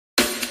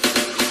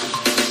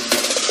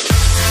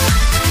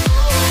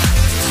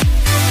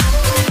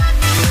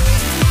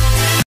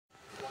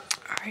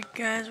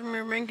Guys,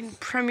 we're ranking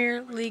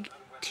Premier League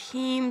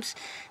teams.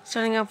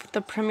 Starting off with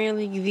the Premier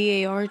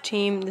League VAR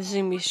team. This is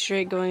going to be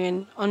straight going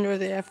in under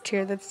the F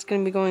tier. That's going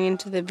to be going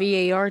into the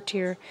VAR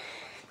tier.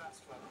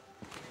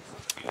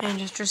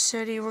 Manchester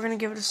City, we're going to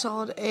give it a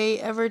solid A.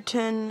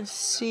 Everton,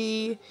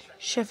 C.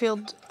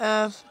 Sheffield,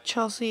 F.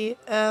 Chelsea,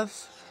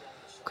 F.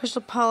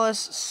 Crystal Palace,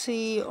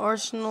 C.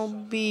 Arsenal,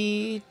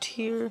 B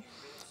tier.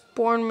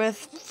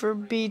 Bournemouth for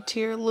B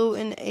tier.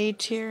 Luton, A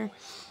tier.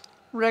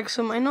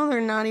 Wrexham, I know they're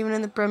not even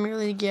in the Premier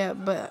League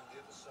yet, but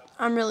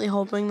I'm really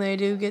hoping they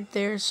do get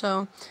there.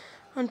 So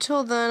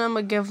until then, I'm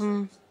going to give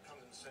them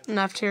an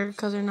F tier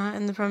because they're not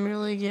in the Premier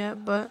League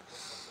yet. But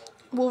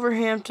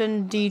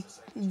Wolverhampton, D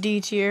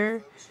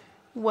tier.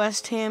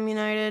 West Ham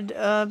United,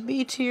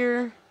 B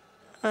tier.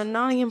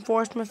 Nottingham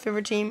Forest, my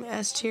favorite team,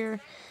 S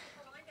tier.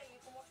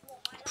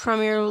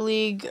 Premier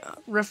League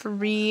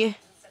referee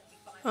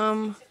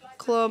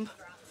club.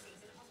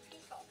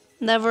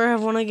 Never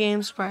have won a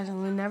game,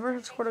 surprisingly. Never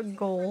have scored a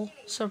goal,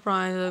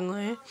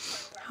 surprisingly.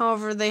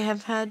 However, they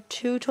have had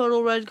 2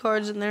 total red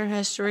cards in their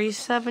history,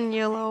 7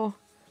 yellow.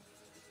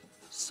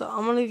 So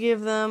I'm going to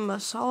give them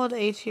a solid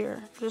A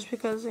tier, just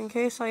because in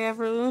case I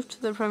ever lose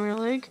to the Premier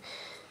League,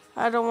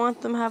 I don't want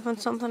them having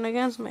something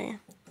against me.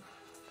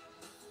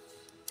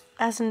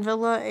 Aston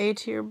Villa, A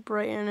tier.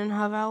 Brighton and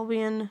Hove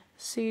Albion,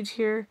 C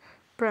tier.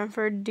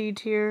 Brentford, D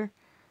tier.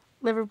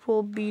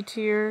 Liverpool, B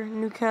tier.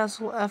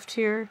 Newcastle, F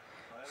tier.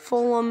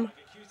 Fulham,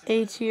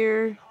 A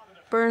tier.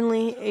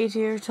 Burnley, A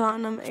tier.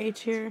 Tottenham, A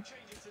tier.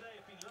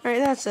 Alright,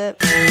 that's it.